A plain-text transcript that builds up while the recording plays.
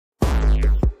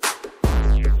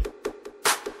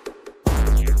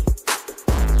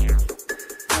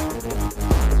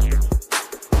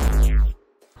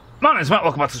name's Matt,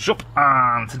 welcome back to the shop,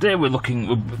 and today we're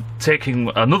taking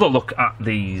another look at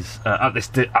these at this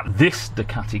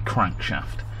Ducati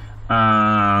crankshaft,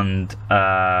 and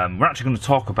we're actually going to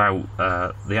talk about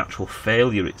the actual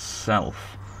failure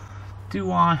itself.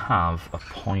 Do I have a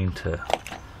pointer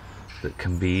that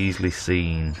can be easily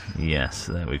seen? Yes,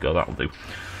 there we go, that'll do.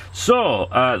 So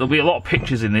there'll be a lot of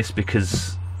pictures in this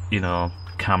because, you know,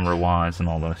 camera wise and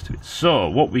all the rest of it. So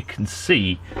what we can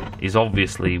see is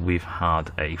obviously we've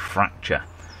had a fracture,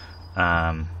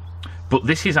 but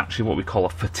this is actually what we call a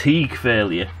fatigue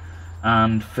failure.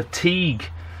 And fatigue,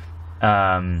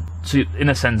 so in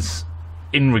a sense,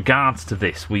 in regards to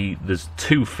this, there's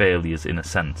two failures in a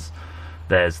sense.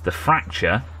 There's the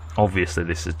fracture, obviously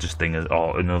this is just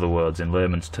or in other words, in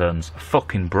layman's terms,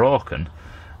 fucking broken,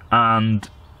 and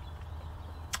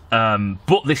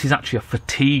but this is actually a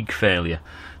fatigue failure.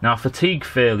 Now, a fatigue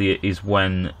failure is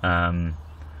when,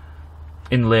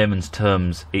 in layman's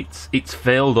terms, it's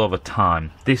failed over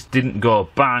time. This didn't go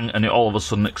bang and it all of a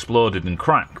sudden exploded and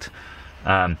cracked.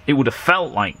 It would have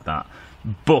felt like that,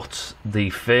 but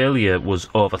the failure was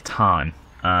over time.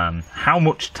 How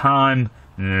much time?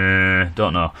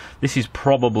 Don't know. This is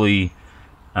probably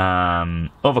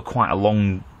over quite a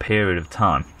long period of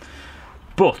time,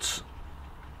 but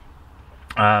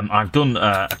I've done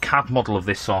a CAD model of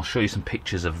this, so I'll show you some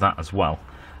pictures of that as well.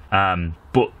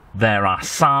 But there are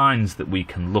signs that we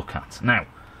can look at. Now,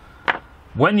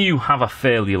 when you have a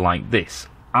failure like this,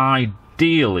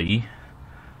 ideally,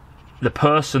 the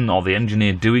person or the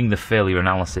engineer doing the failure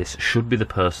analysis should be the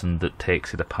person that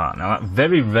takes it apart. Now, that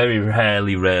very, very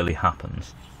rarely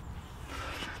happens.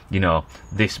 You know,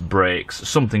 this breaks,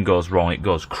 something goes wrong, it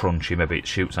goes crunchy, maybe it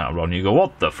shoots out a rod, and you go,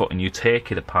 what the fuck, and you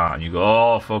take it apart, and you go,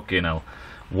 oh, fucking hell,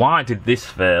 why did this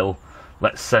fail?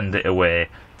 Let's send it away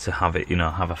to have it, you know,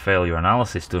 have a failure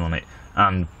analysis done on it.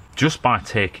 And just by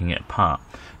taking it apart,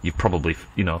 you've probably,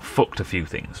 you know, fucked a few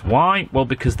things. Why? Well,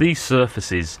 because these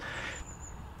surfaces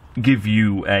give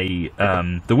you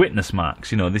the witness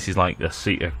marks. You know, this is like a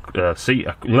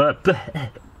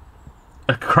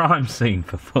crime scene,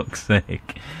 for fuck's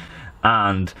sake.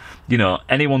 And, you know,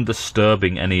 anyone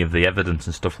disturbing any of the evidence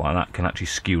and stuff like that can actually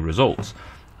skew results.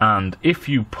 And if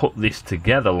you put this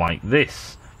together like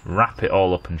this, wrap it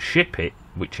all up and ship it,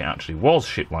 which it actually was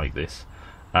shipped like this,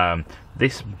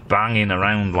 this banging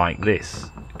around like this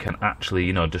can actually,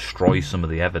 you know, destroy some of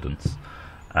the evidence.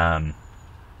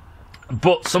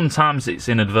 But sometimes it's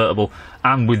inadvertible,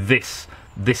 and with this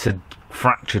had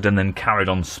fractured and then carried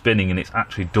on spinning, and it's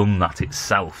actually done that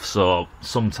itself, so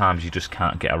sometimes you just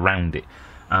can't get around it.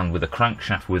 And with a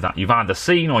crankshaft with that, you've either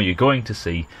seen or you're going to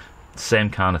see, same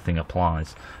kind of thing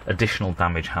applies. Additional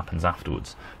damage happens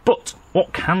afterwards. But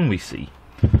what can we see?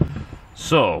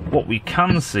 So what we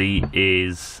can see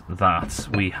is that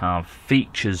we have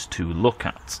features to look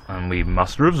at, and we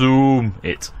master of zoom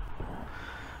it.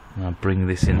 I'll bring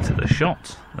this into the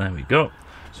shot. There we go.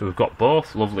 So we've got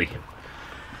both. Lovely.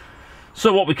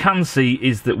 So what we can see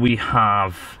is that we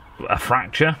have a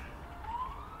fracture,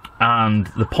 and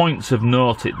the points of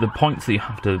note, the points that you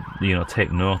have to, you know,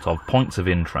 take note of, points of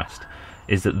interest,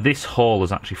 is that this hole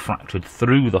is actually fractured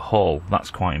through the hole. That's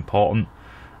quite important.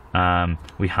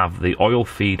 We have the oil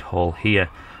feed hole here,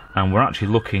 and we're actually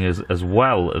looking as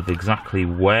well of exactly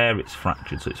where it's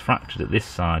fractured. So it's fractured at this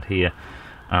side here,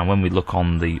 and when we look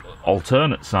on the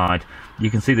alternate side,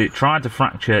 you can see that it tried to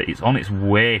fracture. It's on its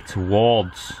way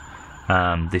towards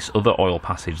this other oil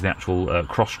passage, the actual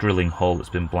cross-drilling hole that's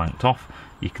been blanked off.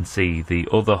 You can see the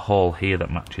other hole here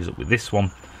that matches up with this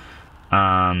one,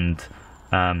 and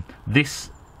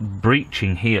this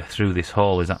breaching here through this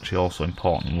hole is actually also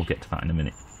important. We'll get to that in a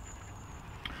minute.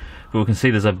 But we can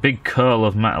see there's a big curl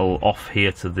of metal off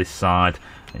here to this side.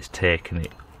 It's taken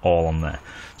it all on there.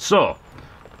 So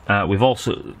we've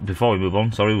also, before we move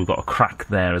on, sorry, we've got a crack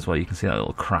there as well. You can see that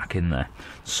little crack in there.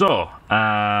 So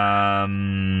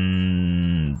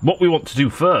what we want to do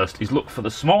first is look for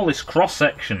the smallest cross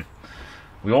section.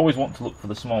 We always want to look for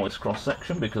the smallest cross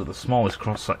section because the smallest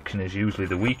cross section is usually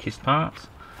the weakest part.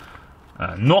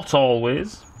 Not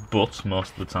always, but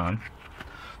most of the time.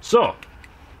 So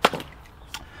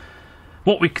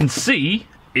what we can see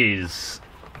is,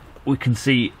 we can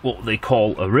see what they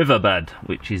call a riverbed,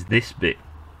 which is this bit,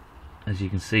 as you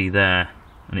can see there,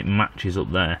 and it matches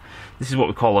up there. This is what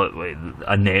we call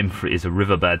a name for it, is a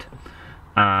riverbed,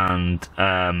 and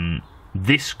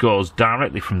this goes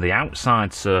directly from the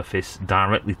outside surface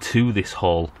directly to this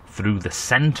hole, through the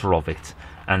centre of it,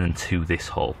 and then to this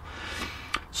hole.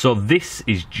 So this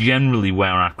is generally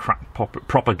where our crack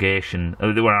propagation,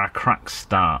 where our crack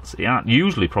starts. It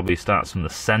usually probably starts from the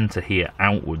centre here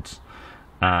outwards,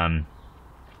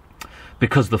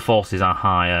 because the forces are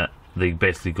higher. they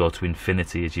basically go to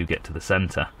infinity as you get to the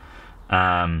centre.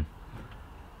 And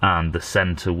the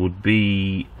centre would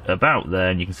be about there,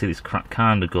 and you can see this crack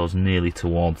kind of goes nearly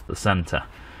towards the centre,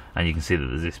 and you can see that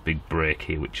there's this big break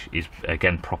here which is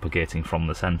again propagating from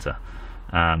the centre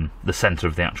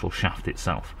of the actual shaft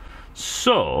itself.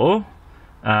 So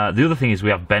the other thing is we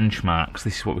have benchmarks.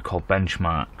 This is what we call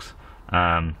benchmarks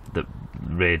that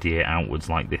radiate outwards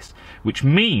like this, which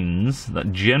means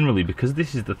that generally, because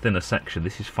this is the thinner section,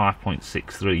 this is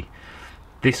 5.63,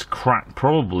 this crack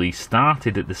probably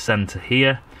started at the centre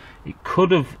here. It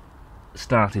could have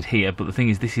started here, but the thing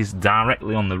is, this is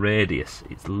directly on the radius.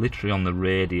 It's literally on the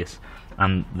radius,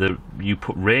 and you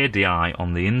put radii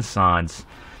on the insides.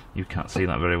 You can't see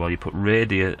that very well. You put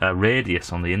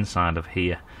radius on the inside of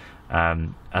here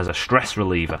as a stress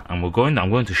reliever, and I'm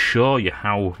going to show you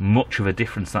how much of a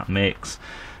difference that makes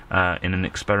in an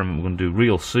experiment we're going to do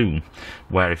real soon,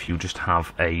 where if you just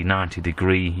have a 90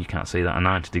 degree, you can't see that, a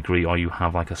 90 degree, or you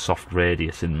have like a soft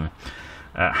radius in there,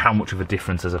 how much of a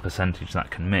difference as a percentage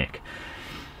that can make.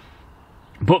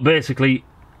 But basically,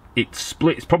 it's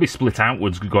probably split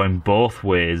outwards, going both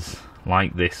ways,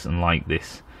 like this and like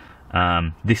this.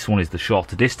 This one is the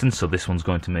shorter distance, so this one's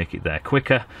going to make it there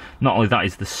quicker. Not only that,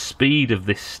 is the speed of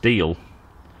this steel.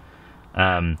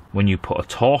 When you put a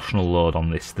torsional load on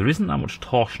this, there isn't that much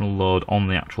torsional load on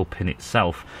the actual pin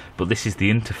itself, but this is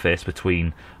the interface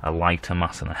between a lighter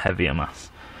mass and a heavier mass.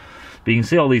 But you can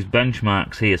see all these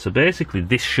benchmarks here, so basically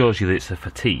this shows you that it's a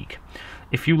fatigue.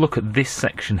 If you look at this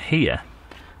section here,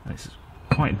 it's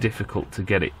quite difficult to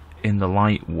get it in the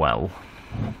light well.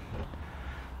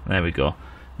 There we go.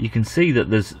 You can see that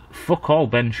there's fuck all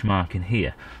benchmark in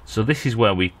here. So this is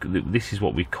where this is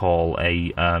what we call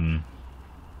a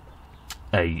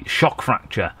shock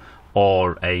fracture,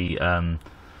 or a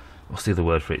what's the other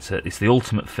word for it? It's the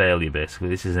ultimate failure. Basically,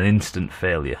 this is an instant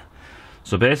failure.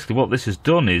 So basically, what this has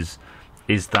done is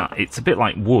that it's a bit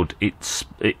like wood. It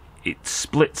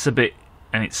splits a bit,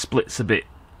 and it splits a bit,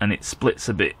 and it splits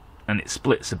a bit, and it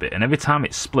splits a bit. And every time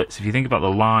it splits, if you think about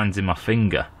the lines in my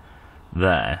finger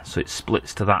there, so it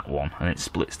splits to that one, and it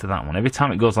splits to that one. Every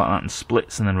time it goes like that and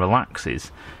splits and then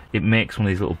relaxes, it makes one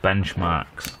of these little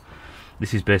benchmarks.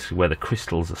 This is basically where the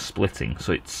crystals are splitting,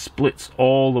 so it splits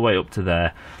all the way up to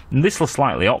there, and this will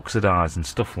slightly oxidize and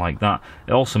stuff like that.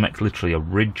 It also makes literally a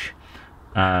ridge,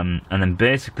 and then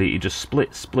basically it just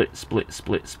splits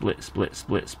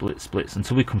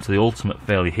until we come to the ultimate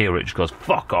failure here, where it just goes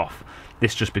fuck off.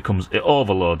 This just becomes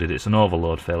overloaded. It's an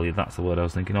overload failure. That's the word I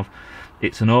was thinking of.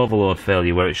 It's an overload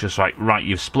failure where it's just like, right,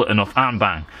 you've split enough and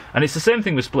bang. And it's the same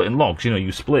thing with splitting logs. You know,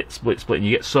 you split, and you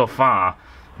get so far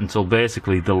until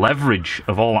basically the leverage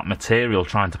of all that material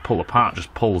trying to pull apart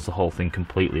just pulls the whole thing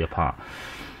completely apart.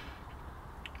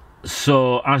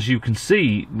 So as you can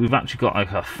see, we've actually got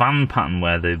like a fan pattern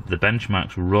where the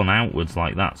benchmarks run outwards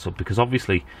like that. So because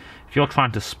obviously, if you're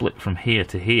trying to split from here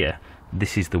to here,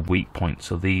 this is the weak point,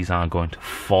 so these are going to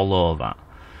follow that,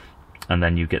 and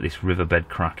then you get this riverbed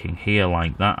cracking here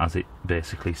like that as it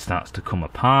basically starts to come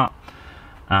apart.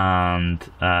 And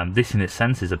this in its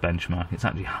sense is a benchmark. It's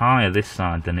actually higher this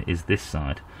side than it is this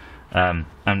side, and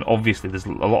obviously there's a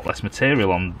lot less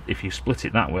material on, if you split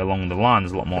it that way along the line,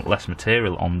 there's a lot less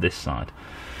material on this side.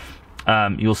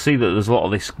 You'll see that there's a lot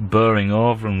of this burring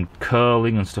over and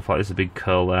curling and stuff like this, a big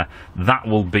curl there. That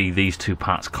will be these two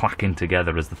parts clacking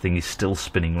together as the thing is still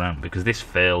spinning round, because this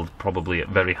failed probably at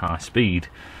very high speed,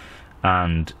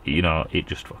 and you know, it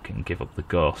just fucking give up the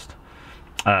ghost.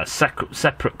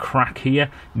 Separate crack here.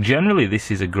 Generally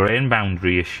this is a grain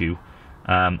boundary issue,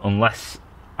 unless,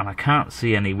 and I can't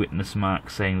see any witness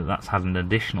marks saying that that's had an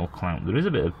additional clout. There is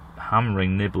a bit of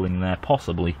hammering, nibbling there,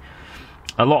 possibly.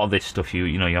 A lot of this stuff,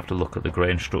 you know, you have to look at the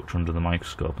grain structure under the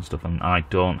microscope and stuff, and I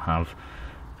don't have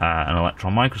an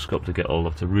electron microscope to get hold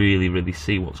of to really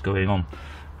see what's going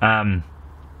on.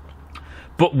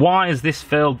 But why has this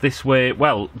failed this way?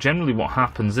 Well, generally what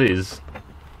happens is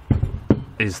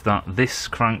that this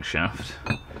crankshaft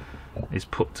is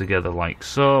put together like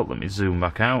so. Let me zoom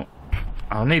back out.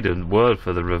 I'll need a word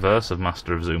for the reverse of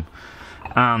master of zoom.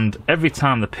 And every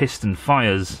time the piston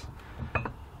fires,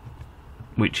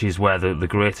 which is where the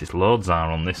greatest loads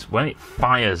are on this, when it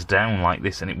fires down like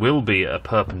this, and it will be at a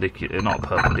perpendicular, not a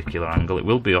perpendicular angle, it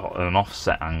will be an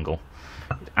offset angle.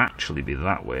 It'd actually be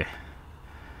that way,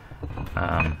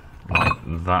 like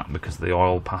that, because of the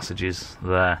oil passages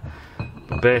there.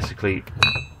 But basically,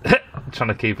 trying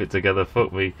to keep it together,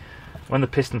 fuck me. When the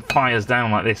piston fires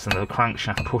down like this and the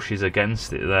crankshaft pushes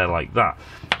against it there like that,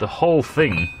 the whole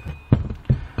thing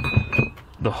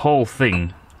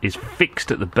is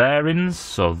fixed at the bearings,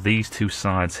 so these two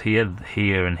sides here,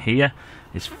 here and here,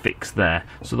 is fixed there.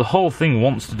 So the whole thing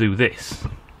wants to do this.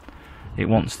 It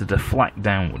wants to deflect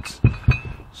downwards.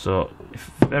 So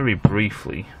if very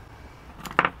briefly,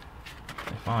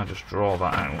 if I just draw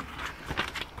that out,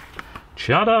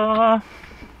 ta-da!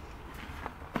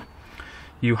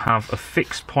 You have a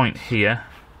fixed point here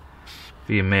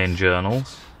for your main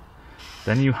journals.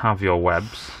 Then you have your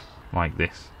webs like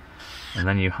this, and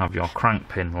then you have your crank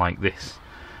pin like this,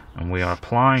 and we are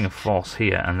applying a force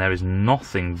here, and there is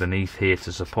nothing beneath here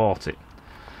to support it.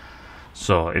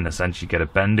 So in a sense you get a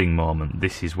bending moment.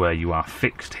 This is where you are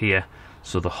fixed here,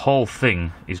 so the whole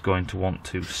thing is going to want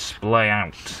to splay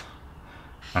out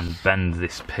and bend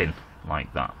this pin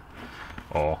like that.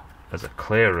 Or as a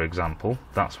clearer example,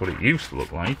 that's what it used to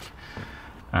look like,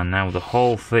 and now the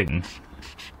whole thing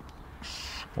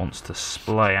wants to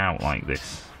splay out like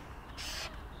this.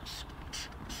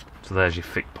 So there's your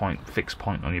fixed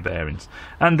point on your bearings,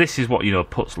 and this is what, you know,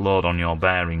 puts load on your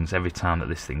bearings every time that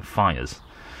this thing fires.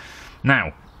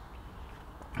 Now,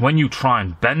 when you try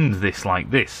and bend this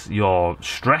like this, your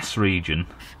stress region,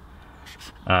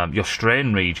 your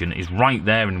strain region is right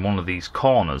there in one of these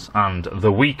corners, and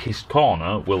the weakest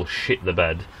corner will shit the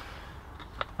bed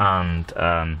and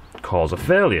cause a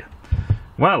failure.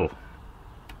 Well,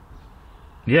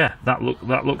 yeah, that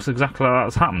looks exactly like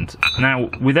that's happened. Now,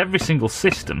 with every single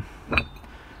system,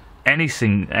 any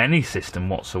system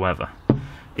whatsoever,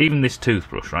 even this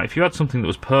toothbrush, right? If you had something that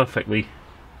was perfectly,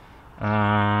 let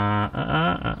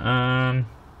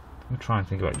me try and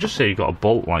think about it. Just say you've got a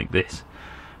bolt like this,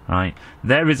 right?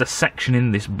 There is a section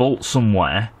in this bolt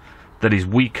somewhere that is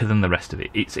weaker than the rest of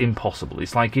it. It's impossible.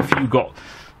 It's like if you got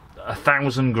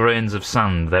 1,000 grains of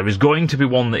sand, there is going to be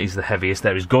one that is the heaviest,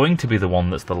 there is going to be the one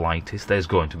that's the lightest, there's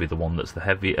going to be the one that's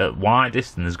the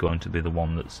widest, and there's going to be the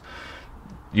one that's,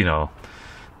 you know,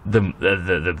 the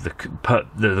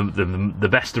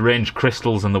best arranged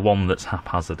crystals, and the one that's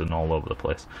haphazard and all over the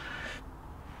place.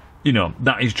 You know,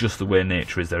 that is just the way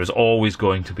nature is. There is always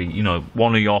going to be, you know,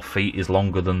 one of your feet is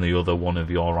longer than the other, one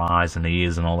of your eyes and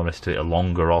ears and all the rest of it are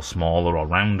longer or smaller or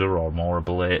rounder or more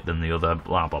oblate than the other,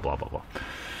 blah blah blah blah blah.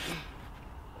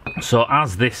 So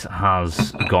as this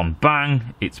has gone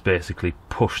bang, it's basically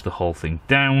pushed the whole thing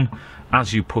down.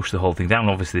 As you push the whole thing down,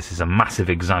 obviously this is a massive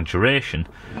exaggeration.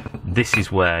 This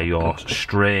is where your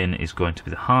strain is going to be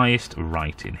the highest,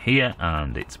 right in here,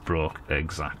 and it's broke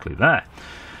exactly there.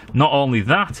 Not only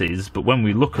that is, but when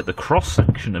we look at the cross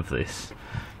section of this,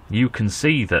 you can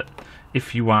see that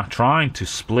if you are trying to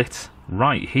split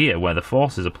right here where the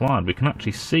force is applied, we can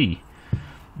actually see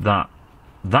that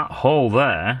that hole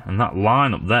there and that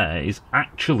line up there is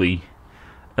actually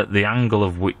at the angle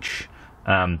of which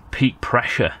peak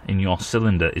pressure in your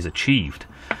cylinder is achieved.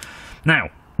 Now,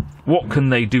 what can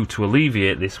they do to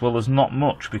alleviate this? Well, there's not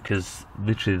much, because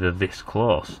literally they're this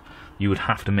close. You would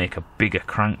have to make a bigger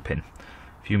crank pin.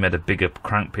 If you made a bigger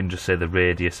crank pin, just say the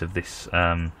radius of this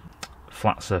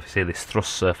flat surface here, this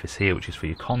thrust surface here, which is for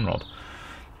your conrod,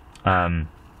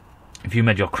 if you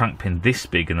made your crank pin this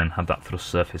big and then had that thrust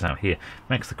surface out here, it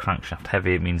makes the crankshaft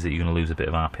heavy. It means that you're going to lose a bit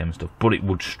of RPM and stuff, but it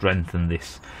would strengthen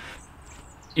this,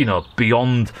 you know,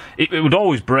 beyond. It would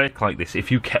always break like this. If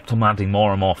you kept on adding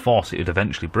more and more force, it would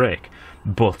eventually break.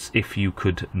 But if you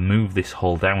could move this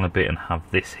hole down a bit and have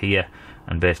this here,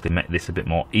 and basically make this a bit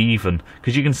more even,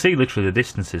 because you can see literally the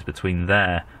distances between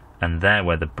there and there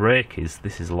where the break is,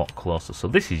 this is a lot closer. So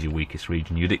this is your weakest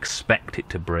region. You'd expect it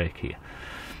to break here.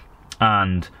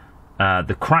 And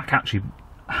the crack actually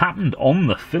happened on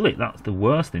the fillet. That's the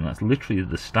worst thing. That's literally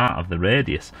the start of the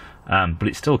radius, but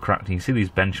it's still cracked. You can see these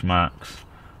benchmarks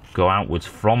go outwards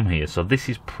from here, so this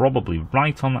is probably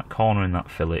right on that corner in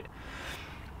that fillet.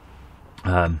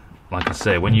 Like I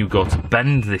say, when you go to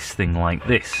bend this thing like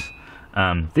this,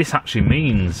 this actually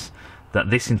means that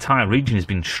this entire region has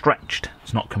been stretched.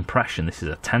 It's not compression, this is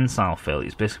a tensile failure.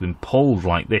 It's basically been pulled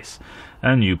like this,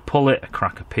 and you pull it, a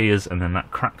crack appears, and then that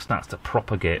crack starts to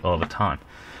propagate over time.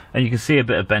 And you can see a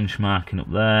bit of benchmarking up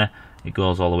there. It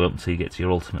goes all the way up until you get to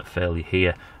your ultimate failure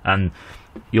here, and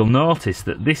you'll notice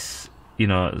that this, you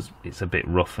know, it's a bit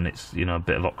rough and it's, you know, a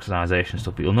bit of oxidization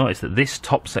stuff, but you'll notice that this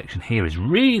top section here is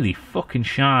really fucking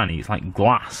shiny. It's like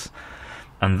glass.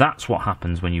 And that's what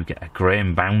happens when you get a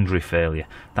grain boundary failure.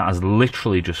 That has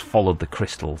literally just followed the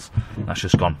crystals. That's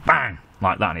just gone bang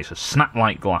like that, and it's a snap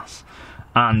like glass.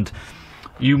 And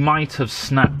you might have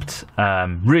snapped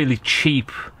really cheap,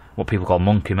 what people call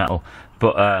monkey metal,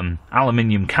 but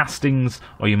aluminium castings,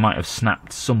 or you might have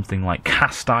snapped something like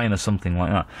cast iron or something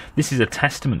like that. This is a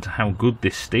testament to how good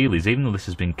this steel is. Even though this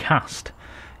has been cast,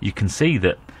 you can see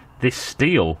that this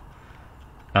steel,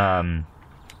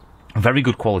 very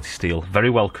good quality steel, very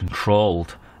well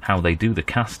controlled, how they do the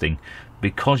casting,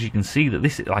 because you can see that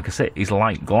this, like I say, is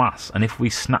like glass, and if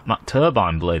we snap that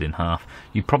turbine blade in half,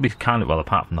 you probably kind of, well,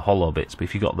 apart from the hollow bits, but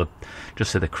if you got the,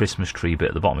 just say the Christmas tree bit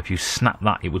at the bottom, if you snap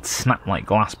that, it would snap like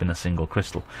glass in a single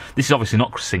crystal. This is obviously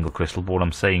not single crystal, but what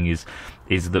I'm saying is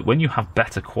that when you have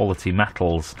better quality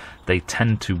metals, they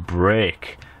tend to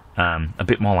break a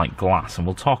bit more like glass, and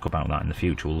we'll talk about that in the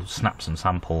future. We'll snap some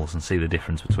samples and see the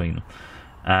difference between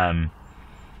them.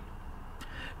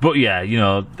 But yeah, you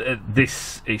know,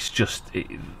 this, it's just,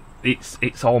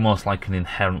 it's almost like an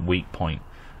inherent weak point.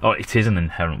 Oh, it is an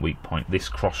inherent weak point. This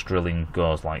cross drilling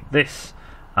goes like this,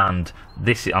 and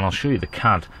this, and I'll show you the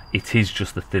CAD, it is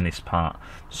just the thinnest part.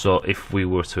 So if we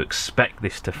were to expect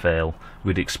this to fail,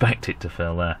 we'd expect it to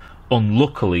fail there.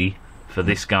 Unluckily for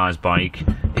this guy's bike,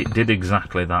 it did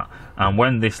exactly that, and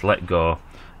when this let go,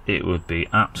 it would be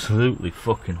absolutely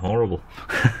fucking horrible.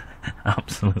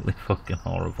 Absolutely fucking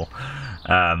horrible.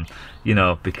 You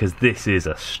know, because this is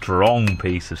a strong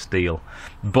piece of steel,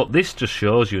 but this just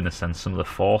shows you, in a sense, some of the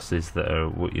forces that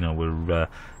are, you know, we're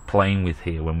playing with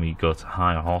here when we go to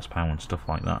higher horsepower and stuff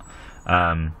like that.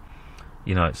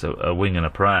 You know, it's a wing and a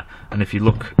prayer. And if you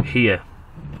look here,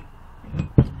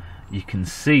 you can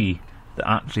see that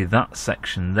actually that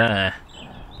section there,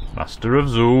 master of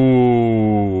zoom,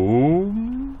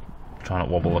 try not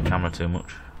to wobble the camera too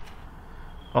much.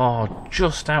 Oh,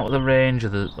 just out of the range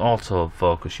of the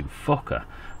autofocus, you fucker.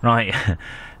 Right,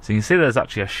 so you can see there's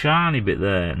actually a shiny bit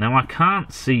there. Now I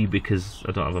can't see because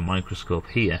I don't have a microscope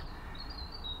here.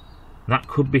 That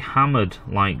could be hammered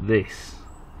like this,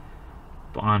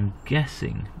 but I'm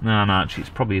guessing, no, actually it's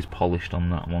probably is polished on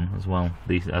that one as well.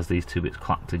 As these two bits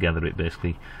clack together, it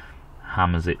basically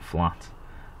hammers it flat.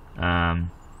 But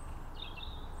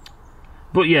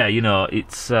yeah, you know,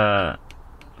 it's a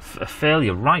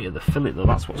failure right at the fillet though.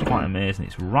 That's what's quite amazing.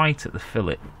 It's right at the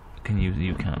fillet.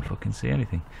 You can't fucking see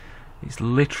anything. It's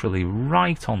literally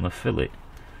right on the fillet.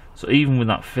 So even with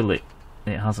that fillet,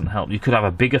 it hasn't helped. You could have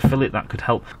a bigger fillet, that could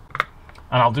help.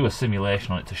 And I'll do a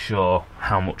simulation on it to show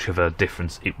how much of a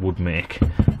difference it would make.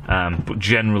 But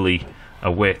generally,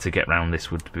 a way to get around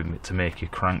this would be to make your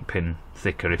crank pin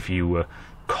thicker if you were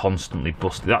constantly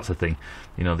busted. That's the thing,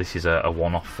 you know, this is a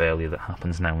one-off failure that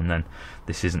happens now and then.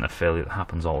 This isn't a failure that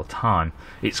happens all the time.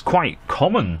 It's quite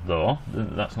common though,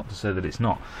 that's not to say that it's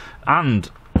not. And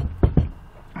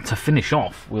to finish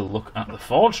off, we'll look at the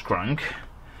forged crank.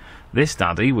 This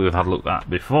daddy we've had a look at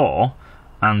before,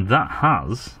 and that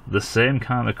has the same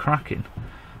kind of cracking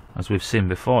as we've seen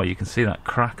before. You can see that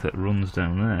crack that runs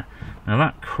down there. Now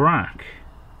that crack,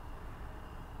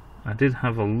 I did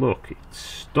have a look, it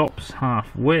stops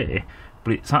halfway,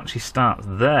 but it actually starts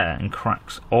there and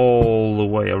cracks all the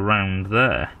way around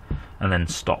there and then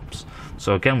stops.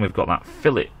 So again, we've got that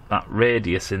fillet, that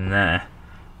radius in there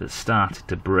that started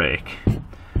to break,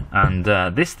 and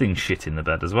this thing's shit in the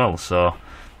bed as well. So,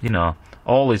 you know,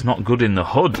 all is not good in the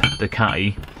hood,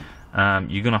 Ducati.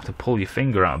 You're gonna have to pull your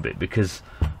finger out a bit, because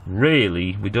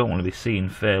really we don't want to be seeing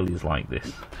failures like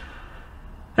this.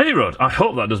 Anyway, I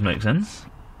hope that does make sense,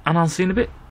 and I'll see you in a bit.